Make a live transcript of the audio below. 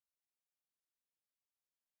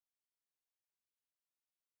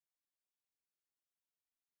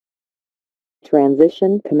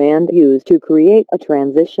transition command used to create a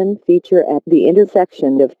transition feature at the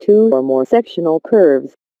intersection of two or more sectional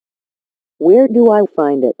curves. Where do I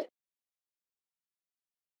find it?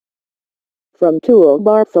 From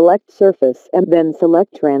Toolbar, select Surface and then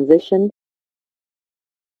select Transition.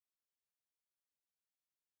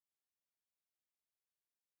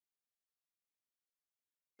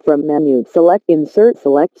 From Menu, select Insert,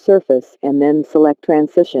 select Surface and then select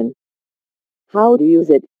Transition. How to use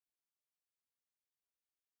it?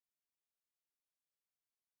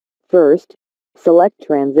 First, select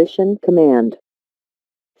Transition command.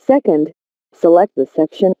 Second, select the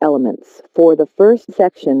section elements for the first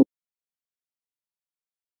section.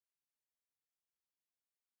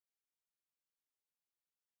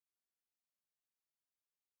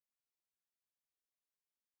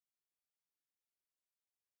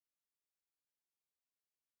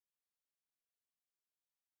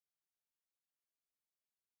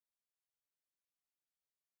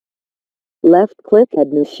 Left-click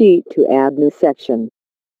Add New Sheet to add new section.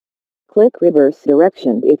 Click Reverse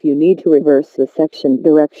Direction if you need to reverse the section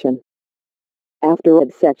direction. After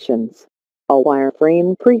Add Sections, a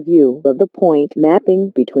wireframe preview of the point mapping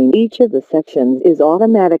between each of the sections is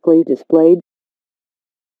automatically displayed.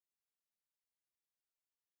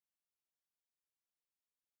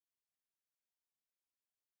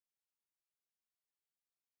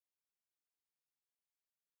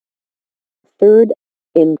 Third,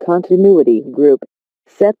 in Continuity Group,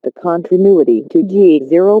 set the continuity to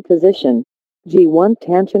G0 position, G1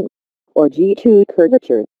 tangent, or G2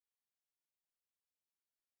 curvature.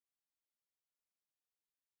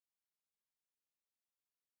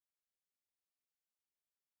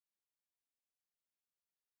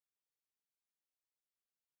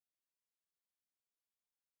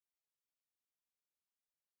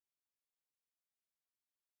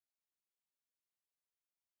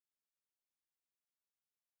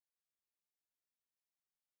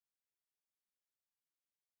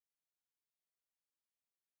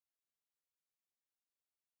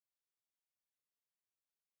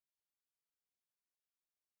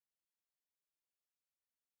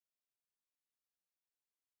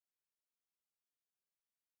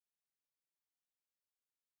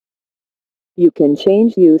 You can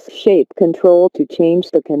use Shape Control to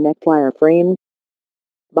change the Connect wireframe.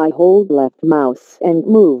 Hold left mouse and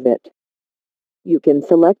move it. You can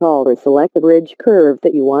select all or select the bridge curve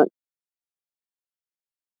that you want.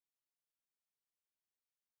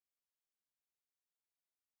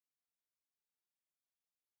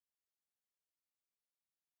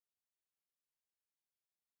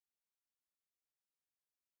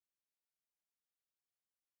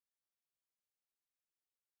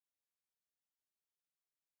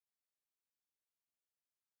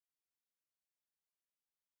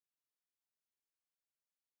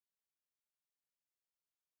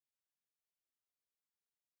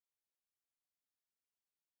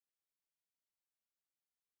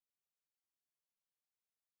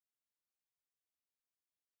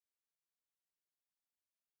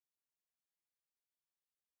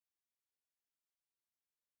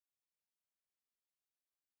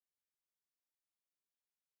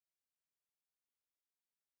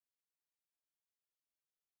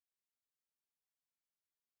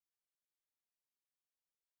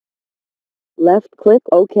 Left-click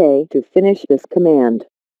OK to finish this command.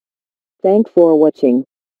 Thanks for watching.